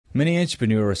Many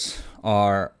entrepreneurs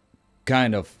are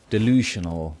kind of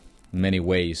delusional in many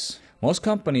ways. Most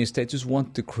companies, they just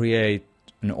want to create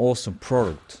an awesome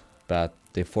product, but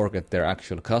they forget their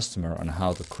actual customer and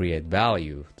how to create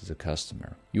value to the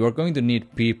customer. You are going to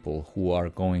need people who are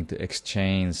going to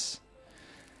exchange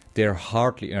their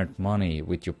hardly earned money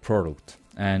with your product.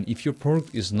 And if your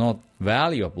product is not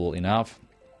valuable enough,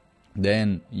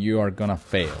 then you are gonna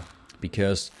fail.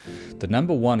 Because the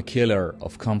number one killer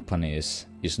of companies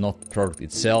is not the product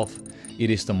itself, it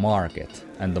is the market.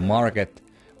 And the market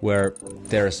where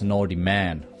there is no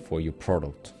demand for your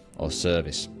product or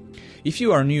service. If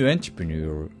you are a new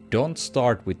entrepreneur, don't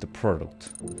start with the product.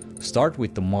 Start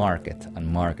with the market and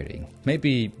marketing.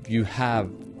 Maybe you have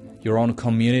your own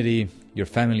community, your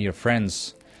family, your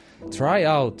friends. Try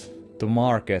out the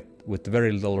market with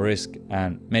very little risk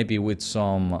and maybe with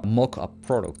some mock-up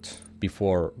product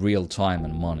before real time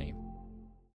and money.